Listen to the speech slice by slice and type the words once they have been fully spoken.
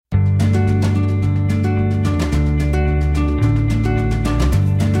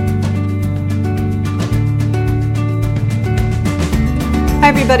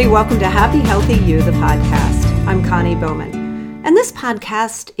everybody. Welcome to Happy Healthy You, the podcast. I'm Connie Bowman. And this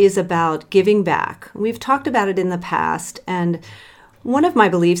podcast is about giving back. We've talked about it in the past, and one of my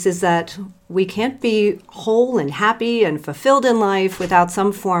beliefs is that we can't be whole and happy and fulfilled in life without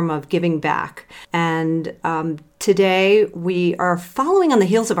some form of giving back. And today we are following on the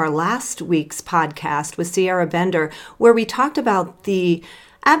heels of our last week's podcast with Sierra Bender, where we talked about the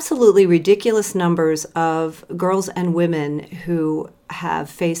absolutely ridiculous numbers of girls and women who have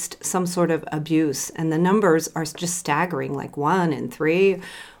faced some sort of abuse. And the numbers are just staggering, like 1 in 3,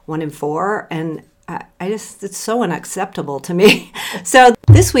 1 in 4. And it's so unacceptable to me. So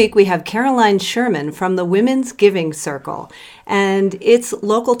this week we have Caroline Sherman from the Women's Giving Circle. And it's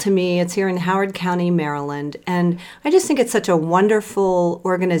local to me. It's here in Howard County, Maryland. And I just think it's such a wonderful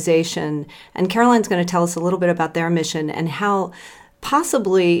organization. And Caroline's going to tell us a little bit about their mission and how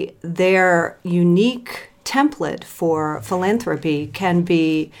possibly their unique template for philanthropy can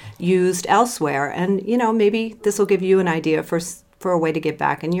be used elsewhere. And, maybe this will give you an idea for a way to give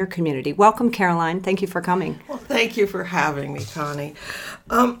back in your community. Welcome, Caroline. Thank you for coming. Well, thank you for having me, Connie.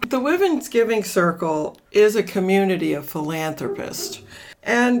 The Women's Giving Circle is a community of philanthropists.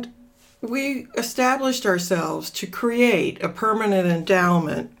 And we established ourselves to create a permanent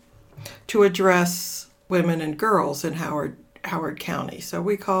endowment to address women and girls in Howard County. So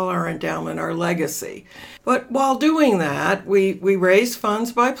we call our endowment our legacy. But while doing that, we raise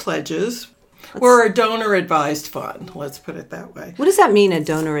funds by pledges. We're a donor-advised fund, let's put it that way. What does that mean, a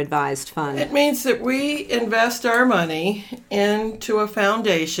donor-advised fund? It means that we invest our money into a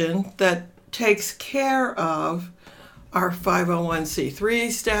foundation that takes care of our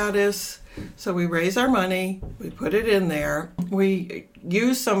 501c3 status. So we raise our money, we put it in there, we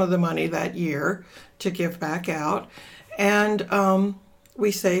use some of the money that year to give back out, and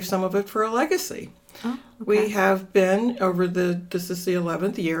we save some of it for a legacy. Oh, okay. We have been, this is the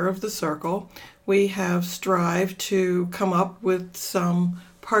 11th year of the circle, we have strived to come up with some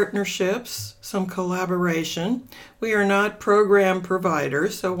partnerships, some collaboration. We are not program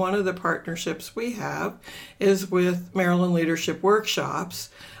providers, so one of the partnerships we have is with Maryland Leadership Workshops,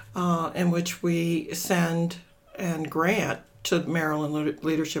 in which we send and grant to Maryland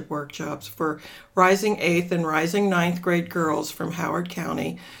Leadership Workshops for rising 8th and rising 9th grade girls from Howard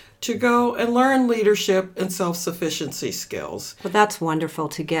County to go and learn leadership and self-sufficiency skills. Well, that's wonderful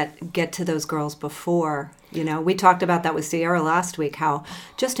to get to those girls before. We talked about that with Sierra last week, how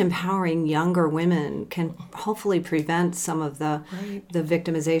just empowering younger women can hopefully prevent some of the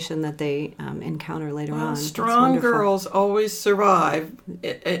victimization that they encounter later on. Strong girls always survive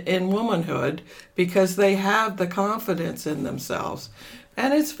in womanhood because they have the confidence in themselves.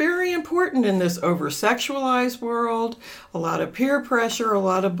 And it's very important in this over-sexualized world, a lot of peer pressure, a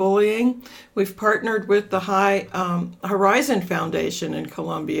lot of bullying. We've partnered with the High Horizon Foundation in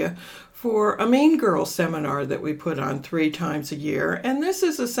Columbia for a Mean Girls seminar that we put on 3 times a year. And this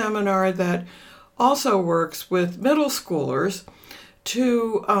is a seminar that also works with middle schoolers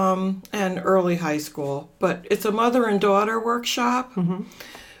and early high school. But it's a mother and daughter workshop. Mm-hmm.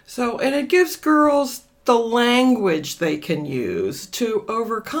 And it gives girls the language they can use to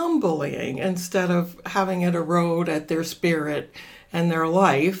overcome bullying instead of having it erode at their spirit and their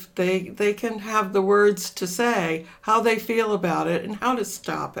life. They can have the words to say how they feel about it and how to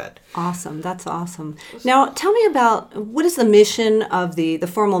stop it. Awesome. That's awesome. Now, tell me about what is the mission of the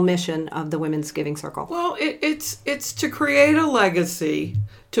formal mission of the Women's Giving Circle? Well, it's to create a legacy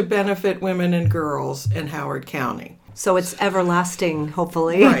to benefit women and girls in Howard County. So it's everlasting,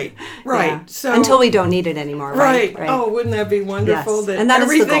 hopefully. Right. Yeah. So until we don't need it anymore, right? Oh, wouldn't that be wonderful? Yes. That and that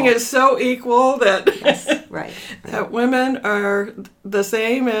everything is so equal that yes. Right. that women are the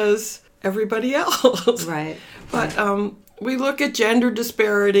same as everybody else. Right. But we look at gender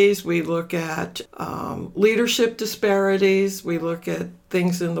disparities. We look at leadership disparities. We look at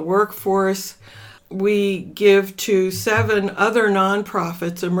things in the workforce. We give to 7 other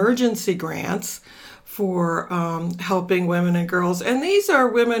nonprofits emergency grants for helping women and girls. And these are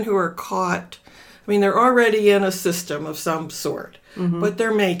women who are caught. They're already in a system of some sort, but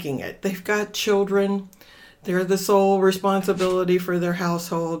they're making it. They've got children. They're the sole responsibility for their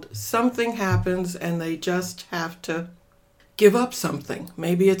household. Something happens and they just have to give up something.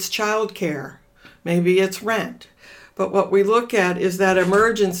 Maybe it's childcare. Maybe it's rent. But what we look at is that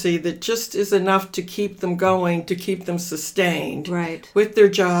emergency that just is enough to keep them going, to keep them sustained. Right. With their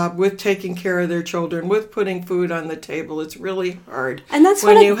job, with taking care of their children, with putting food on the table. It's really hard. And that's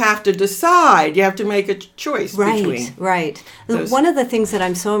when you have to decide. You have to make a choice between. Right. One of the things that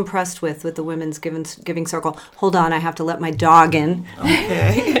I'm so impressed with the Women's Giving Circle. Hold on, I have to let my dog in.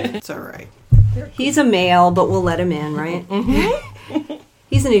 Okay. It's all right. He's a male, but we'll let him in, right? Mm-hmm.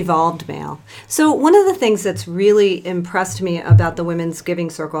 He's an evolved male. So one of the things that's really impressed me about the Women's Giving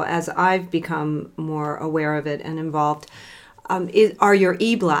Circle, as I've become more aware of it and involved, are your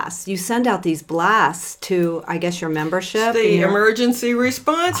e-blasts. You send out these blasts to, I guess, your membership. The Emergency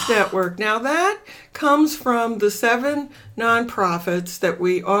Response Network. Now that comes from the 7 nonprofits that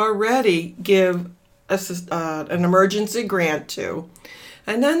we already give an emergency grant to.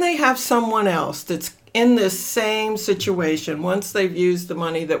 And then they have someone else that's in this same situation. Once they've used the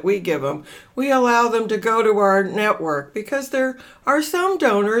money that we give them, we allow them to go to our network, because there are some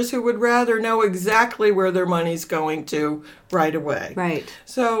donors who would rather know exactly where their money's going to right away. Right.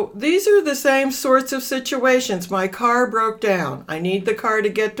 So these are the same sorts of situations. My car broke down. I need the car to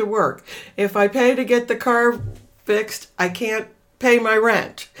get to work. If I pay to get the car fixed, I can't pay my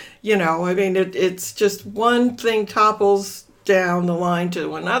rent. I mean, it's just one thing topples down the line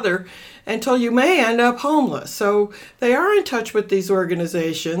to another until you may end up homeless. So they are in touch with these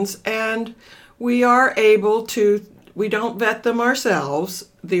organizations, and we are able to, we don't vet them ourselves,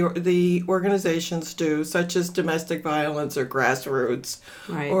 the organizations do, such as Domestic Violence or Grassroots,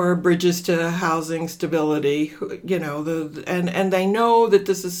 right, or Bridges to Housing Stability, and they know that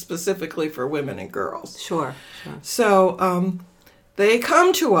this is specifically for women and girls. Sure. So they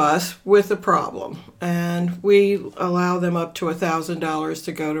come to us with a problem, and we allow them up to $1,000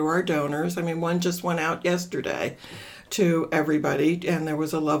 to go to our donors. I mean, one just went out yesterday to everybody, and there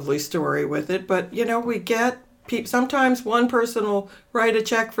was a lovely story with it. But, we get sometimes one person will write a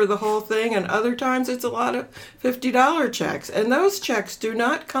check for the whole thing, and other times it's a lot of $50 checks. And those checks do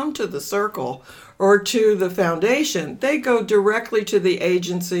not come to the circle or to the foundation. They go directly to the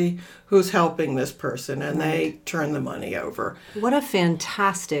agency who's helping this person, and they turn the money over. What a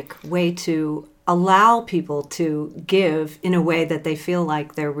fantastic way to allow people to give in a way that they feel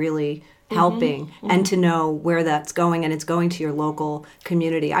like they're really helping, and to know where that's going, and it's going to your local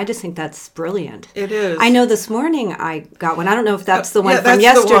community. I just think that's brilliant. It is. I know this morning I got one. I don't know if that's the one from that's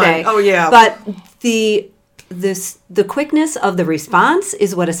yesterday. The one. Oh, yeah. But the quickness of the response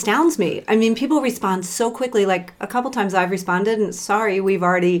is what astounds me. I mean, people respond so quickly. Like a couple times I've responded, and sorry, we've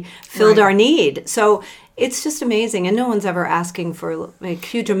already filled our need. So it's just amazing. And no one's ever asking for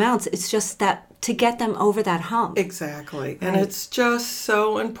huge amounts. It's just that to get them over that hump. Exactly. And it's just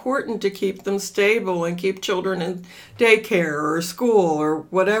so important to keep them stable and keep children in daycare or school or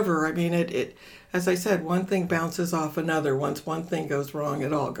whatever. I mean, it as I said, one thing bounces off another. Once one thing goes wrong,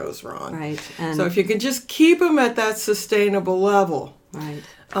 it all goes wrong. Right. And so if you can just keep them at that sustainable level. Right.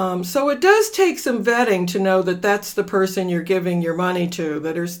 So it does take some vetting to know that that's the person you're giving your money to.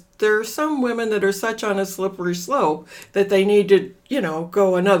 There are some women that are such on a slippery slope that they need to,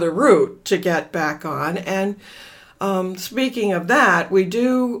 go another route to get back on. And speaking of that, we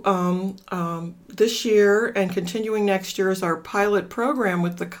do this year and continuing next year is our pilot program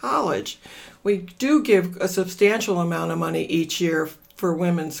with the college. We do give a substantial amount of money each year for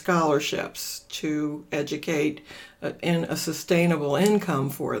women's scholarships to educate in a sustainable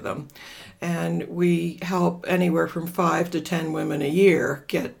income for them. And we help anywhere from 5 to 10 women a year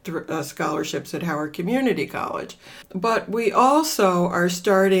get scholarships at Howard Community College. But we also are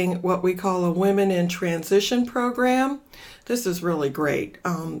starting what we call a Women in Transition program. This is really great.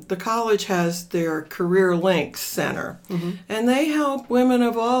 The college has their Career Links Center, and they help women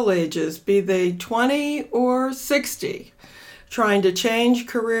of all ages, be they 20 or 60, trying to change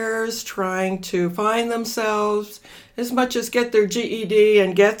careers, trying to find themselves, as much as get their GED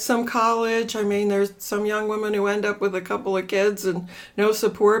and get some college. I mean, there's some young women who end up with a couple of kids and no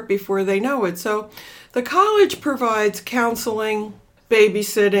support before they know it. So the college provides counseling,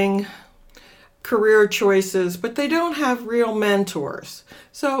 babysitting, career choices, but they don't have real mentors.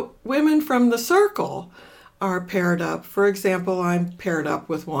 So women from the circle are paired up. For example, I'm paired up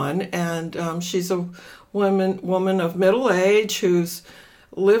with one, and she's a woman of middle age who's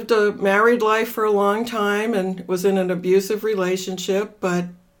lived a married life for a long time and was in an abusive relationship, but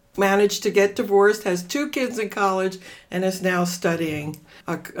managed to get divorced, has 2 kids in college, and is now studying,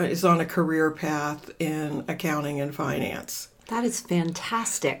 is on a career path in accounting and finance. That is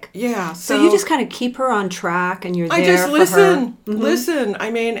fantastic. Yeah. So you just kind of keep her on track, and you're there I just for listen, her. listen.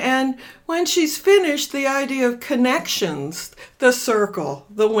 I mean, and when she's finished, the idea of connections, the circle,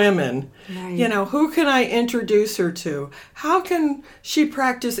 the women, Right. Who can I introduce her to? How can she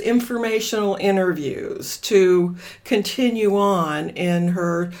practice informational interviews to continue on in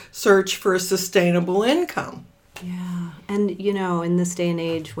her search for a sustainable income? Yeah. And, in this day and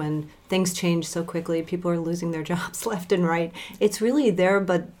age when things change so quickly, people are losing their jobs left and right. It's really there,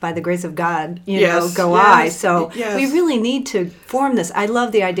 but by the grace of God, go I. So we really need to form this. I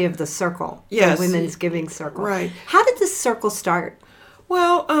love the idea of the circle, the Women's Giving Circle. Right. How did this circle start?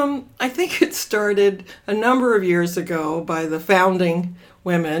 Well, I think it started a number of years ago by the founding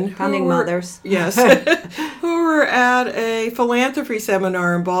women. Founding mothers. Yes. Who were at a philanthropy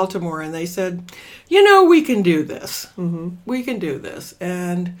seminar in Baltimore, and they said, we can do this. Mm-hmm. We can do this.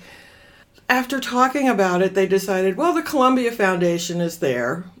 And after talking about it, they decided, well, the Columbia Foundation is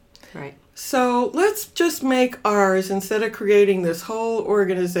there. Right. So let's just make ours, instead of creating this whole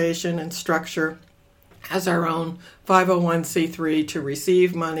organization and structure, as our own 501c3 to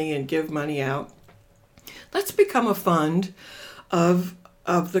receive money and give money out. Let's become a fund of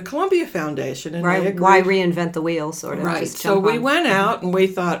the Columbia Foundation. And right. Why reinvent the wheel, sort of? Right. So we went out and we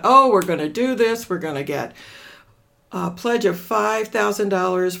thought, we're going to do this. We're going to get a pledge of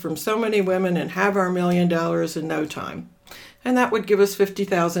 $5,000 from so many women and have our $1 million in no time. And that would give us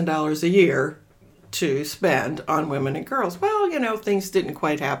 $50,000 a year to spend on women and girls. Well, things didn't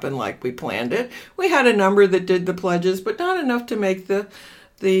quite happen like we planned it. We had a number that did the pledges, but not enough to make the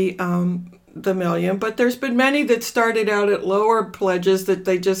million. But there's been many that started out at lower pledges that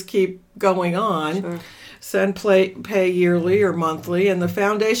they just keep going on. Sure. Pay yearly or monthly, and the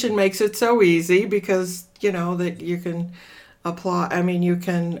foundation makes it so easy because that you can apply. I mean, you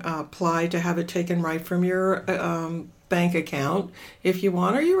can apply to have it taken right from your bank account if you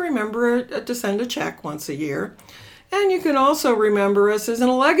want, or you remember to send a check once a year. And you can also remember us as a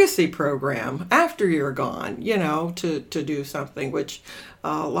legacy program after you're gone, to do something, which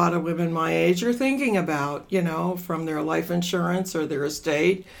a lot of women my age are thinking about, from their life insurance or their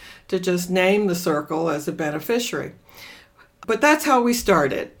estate, to just name the circle as a beneficiary. But that's how we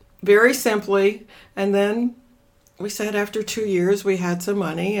started, very simply. And then we said after 2 years we had some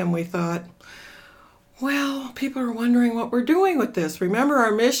money, and we thought, well, people are wondering what we're doing with this. Remember,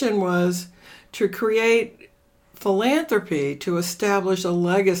 our mission was to create philanthropy to establish a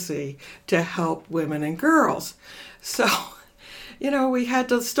legacy to help women and girls. So, we had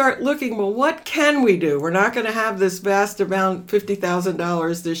to start looking, well, what can we do? We're not going to have this vast amount,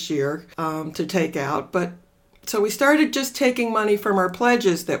 $50,000 this year to take out. But so we started just taking money from our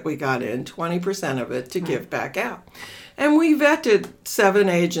pledges that we got in, 20% of it, to give back out. And we vetted 7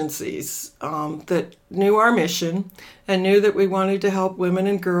 agencies that knew our mission and knew that we wanted to help women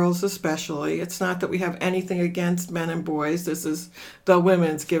and girls especially. It's not that we have anything against men and boys. This is the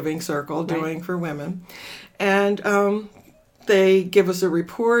Women's Giving Circle doing for women. And they give us a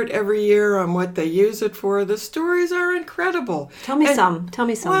report every year on what they use it for. The stories are incredible. Tell me some.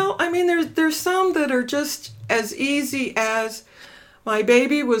 Well, I mean, there's some that are just as easy as, my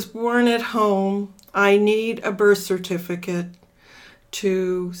baby was born at home. I need a birth certificate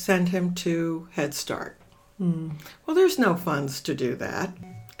to send him to Head Start. Well, there's no funds to do that.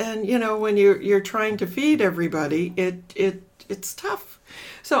 And, when you're trying to feed everybody, it's tough.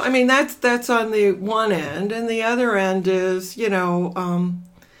 So, I mean, that's on the one end. And the other end is,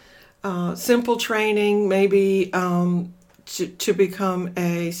 simple training, maybe to become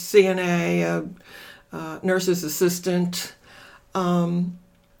a CNA, a nurse's assistant,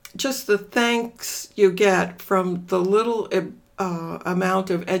 just the thanks you get from the little amount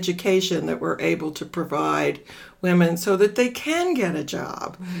of education that we're able to provide women so that they can get a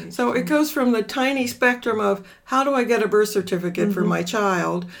job. Right. So it goes from the tiny spectrum of, how do I get a birth certificate for my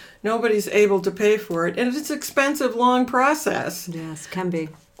child? Nobody's able to pay for it. And it's an expensive, long process. Yes, can be.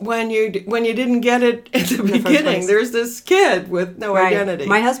 When you didn't get it at the beginning, there's this kid with no identity.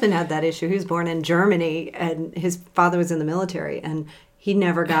 My husband had that issue. He was born in Germany, and his father was in the military, and he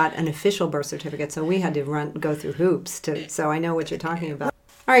never got an official birth certificate, so we had to go through hoops. So I know what you're talking about.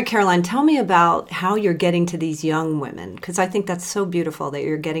 All right, Caroline, tell me about how you're getting to these young women, because I think that's so beautiful that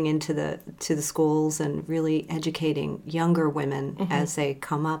you're getting into the schools and really educating younger women as they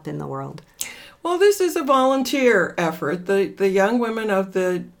come up in the world. Well, this is a volunteer effort. The young women of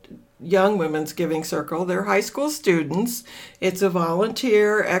the Young Women's Giving Circle, they're high school students. It's a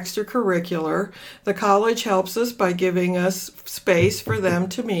volunteer extracurricular. The college helps us by giving us space for them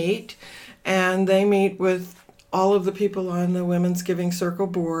to meet, and they meet with all of the people on the Women's Giving Circle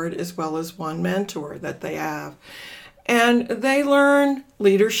board, as well as one mentor that they have. And they learn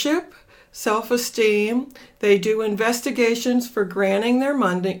leadership, self-esteem. They do investigations for granting their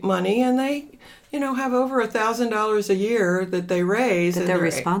money, and they have over $1,000 a year that they raise. That they're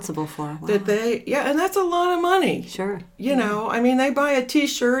responsible for. Wow. And that's a lot of money. Sure. I mean, they buy a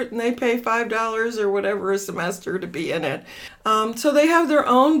T-shirt and they pay $5 or whatever a semester to be in it. So they have their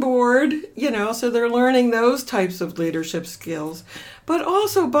own board, so they're learning those types of leadership skills. But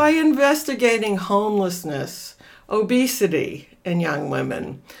also by investigating homelessness, obesity in young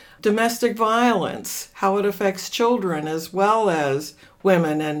women, domestic violence, how it affects children as well as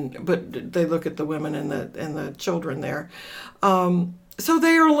women, but they look at the women and the children there. so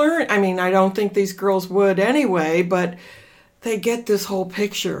they are learning. I mean, I don't think these girls would anyway, but they get this whole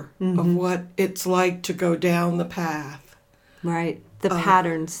picture of what it's like to go down the path. Right. The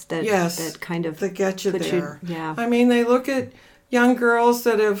patterns that kind of that get you there. Yeah. I mean, they look at young girls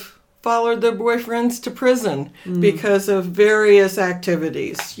that have followed their boyfriends to prison because of various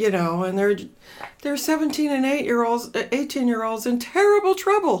activities, and they're 17 and 18-year-olds in terrible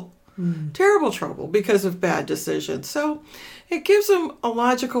trouble. Terrible trouble because of bad decisions. So it gives them a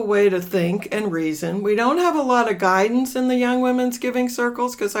logical way to think and reason. We don't have a lot of guidance in the Young Women's Giving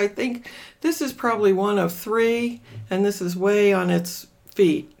Circles because I think this is probably one of 3, and this is way on its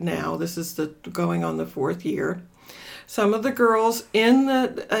feet now. This is going on the 4th year. Some of the girls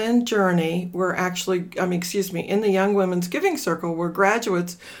in Journey were actually, in the Young Women's Giving Circle were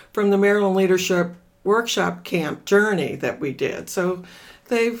graduates from the Maryland Leadership Workshop Camp Journey that we did. So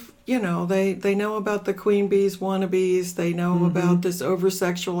they've, they know about the queen bees wannabes. They know about this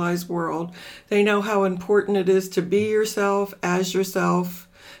over-sexualized world. They know how important it is to be yourself as yourself.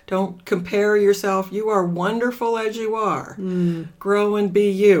 Don't compare yourself. You are wonderful as you are. Grow and be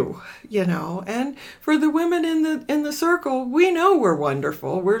you, And for the women in the circle, we know we're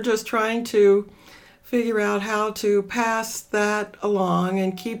wonderful. We're just trying to figure out how to pass that along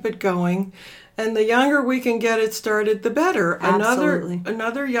and keep it going. And the younger we can get it started, the better. Absolutely.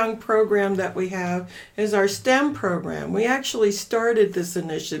 Another young program that we have is our STEM program. We actually started this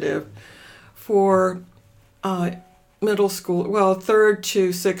initiative for middle school, 3rd to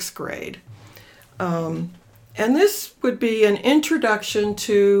 6th grade. And this would be an introduction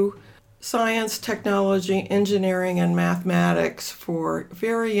to science, technology, engineering, and mathematics for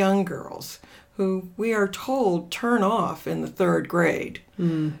very young girls who we are told turn off in the 3rd grade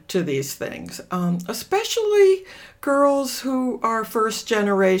to these things, especially girls who are first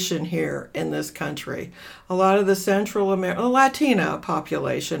generation here in this country. A lot of the Latina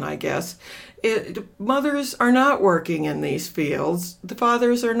population, I guess, mothers are not working in these fields. The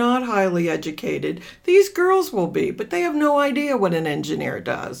fathers are not highly educated. These girls will be, but they have no idea what an engineer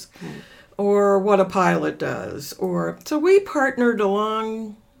does or what a pilot does. So we partnered a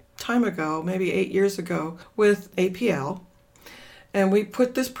long time ago, maybe 8 years ago, with APL. And we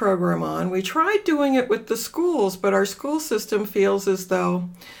put this program on. We tried doing it with the schools, but our school system feels as though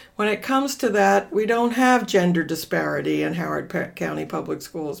when it comes to that, we don't have gender disparity in Howard County Public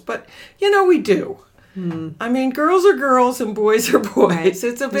Schools. But, we do. I mean, girls are girls and boys are boys. Right. It's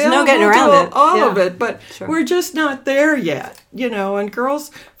available There's no getting around to all it. of it, but we're just not there yet, and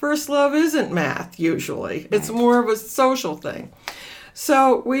girls' first love isn't math, usually. It's more of a social thing.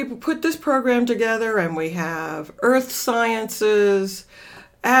 So we put this program together, and we have earth sciences,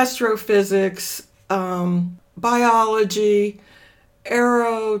 astrophysics, biology,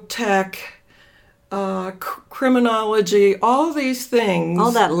 aerotech, criminology, all these things.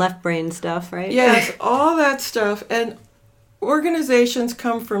 All that left brain stuff, right? Yes, all that stuff. And organizations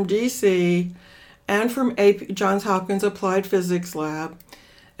come from D.C. and from Johns Hopkins Applied Physics Lab,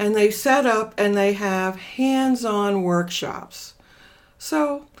 and they set up and they have hands-on workshops.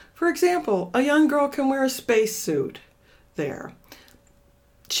 So, for example, a young girl can wear a spacesuit there.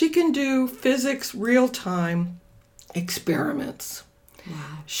 She can do physics real-time experiments.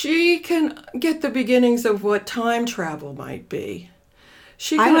 Wow. She can get the beginnings of what time travel might be.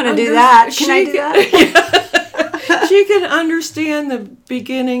 I want to do that. Can I do that? She can understand the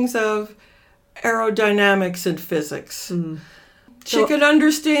beginnings of aerodynamics and physics. She can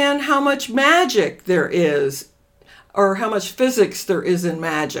understand how much magic there is, or how much physics there is in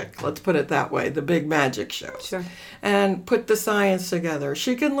magic. Let's put it that way, the big magic shows. Sure. And put the science together.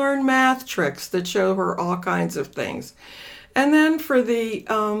 She can learn math tricks that show her all kinds of things. And then for the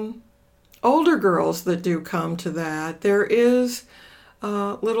older girls that do come to that, there is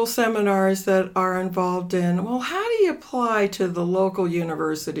little seminars that are involved in, how do you apply to the local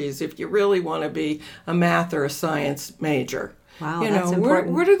universities if you really want to be a math or a science major? Wow, that's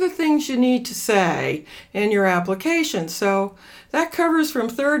important. What are the things you need to say in your application? So that covers from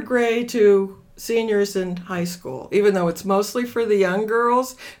 3rd grade to seniors in high school, even though it's mostly for the young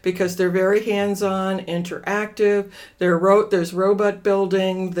girls because they're very hands-on, interactive. There's robot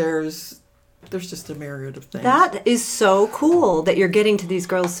building. There's just a myriad of things. That is so cool that you're getting to these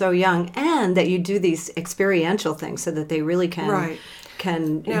girls so young, and that you do these experiential things so that they really can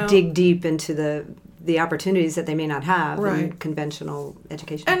dig deep into the opportunities that they may not have in conventional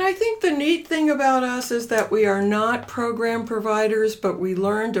education. And I think the neat thing about us is that we are not program providers, but we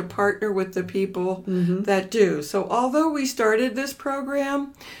learn to partner with the people that do. So although we started this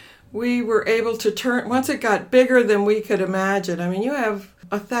program, we were able to turn, once it got bigger than we could imagine. I mean, you have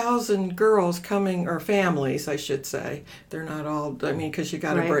 1,000 girls coming, or families, I should say. They're not all, I mean, because you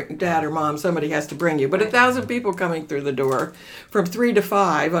got to bring dad or mom, somebody has to bring you. But 1,000 people coming through the door from 3 to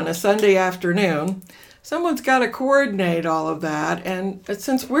 5 on a Sunday afternoon. Someone's got to coordinate all of that. And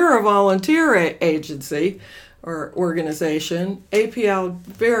since we're a volunteer agency or organization, APL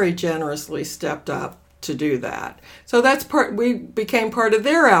very generously stepped up to do that. So that's we became part of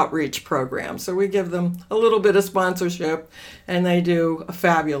their outreach program. So we give them a little bit of sponsorship, and they do a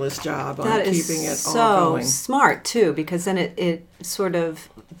fabulous job on keeping it all going. So smart too, because then it sort of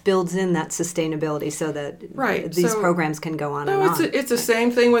builds in that sustainability so that these programs can go on and on. It's the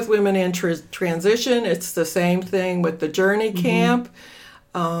same thing with Women in Transition. It's the same thing with the Journey Camp.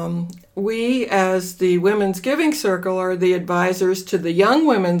 We, as the Women's Giving Circle, are the advisors to the Young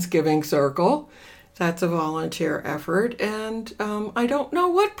Women's Giving Circle. That's a volunteer effort, and I don't know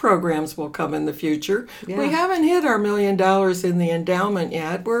what programs will come in the future. Yeah. We haven't hit our $1 million in the endowment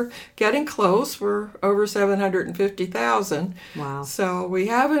yet. We're getting close. We're over $750,000. Wow! So we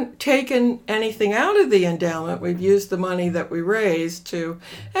haven't taken anything out of the endowment. We've used the money that we raised to,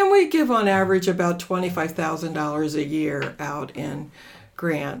 and we give on average about $25,000 a year out in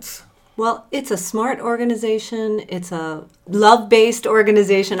grants. Well, it's a smart organization. It's a love-based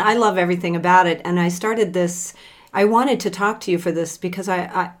organization. I love everything about it. And I started this, I wanted to talk to you for this because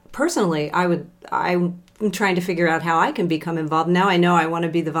I'm trying to figure out how I can become involved. Now I know I want to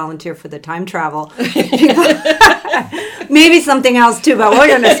be the volunteer for the time travel. Maybe something else too, but we're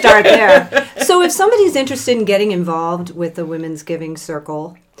going to start there. So if somebody's interested in getting involved with the Women's Giving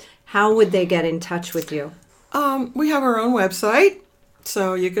Circle, how would they get in touch with you? We have our own website.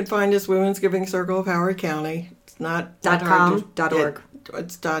 So you can find us Women's Giving Circle of Howard County. It's not .com, .org.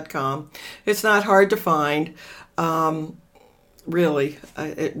 It's .com. It's not hard to find. Really,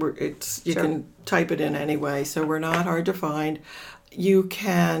 you can type it in anyway. So we're not hard to find. You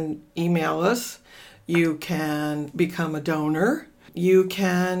can email us. You can become a donor. You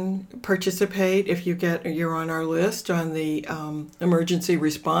can participate if you're on our list on the Emergency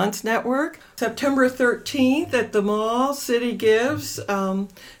Response Network. September 13th at the mall, City Gives.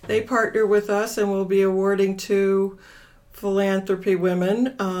 They partner with us and will be awarding 2 philanthropy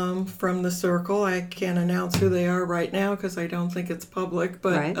women from the circle. I can't announce who they are right now because I don't think it's public,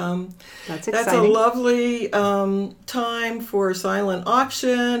 but that's exciting. That's a lovely time for a silent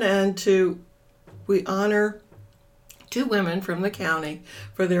auction, and we honor 2 women from the county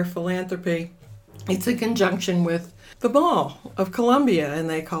for their philanthropy. It's in conjunction with the Mall of Columbia, and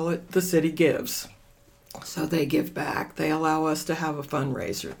they call it The City Gives. So they give back. They allow us to have a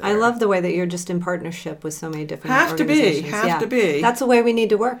fundraiser there. I love the way that you're just in partnership with so many different organizations. Have to be. That's the way we need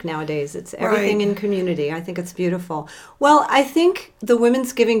to work nowadays. It's everything in community. I think it's beautiful. Well, I think the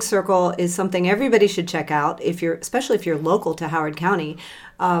Women's Giving Circle is something everybody should check out, especially if you're local to Howard County.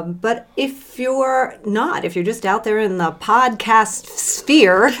 But if you're not, if you're just out there in the podcast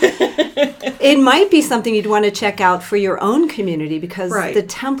sphere, it might be something you'd want to check out for your own community because the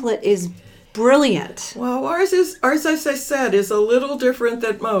template is brilliant. Well, ours, as I said, is a little different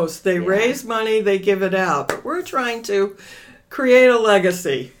than most. They raise money, they give it out. But we're trying to create a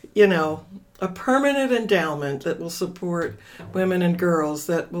legacy, a permanent endowment that will support women and girls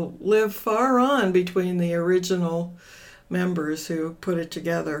that will live far on between the original members who put it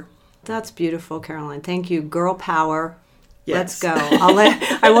together. That's beautiful, Caroline. Thank you. Girl power. Yes. Let's go.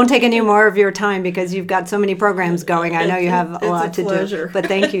 I won't take any more of your time because you've got so many programs going. I know you have a lot to do. But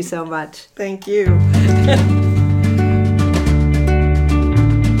thank you so much. Thank you.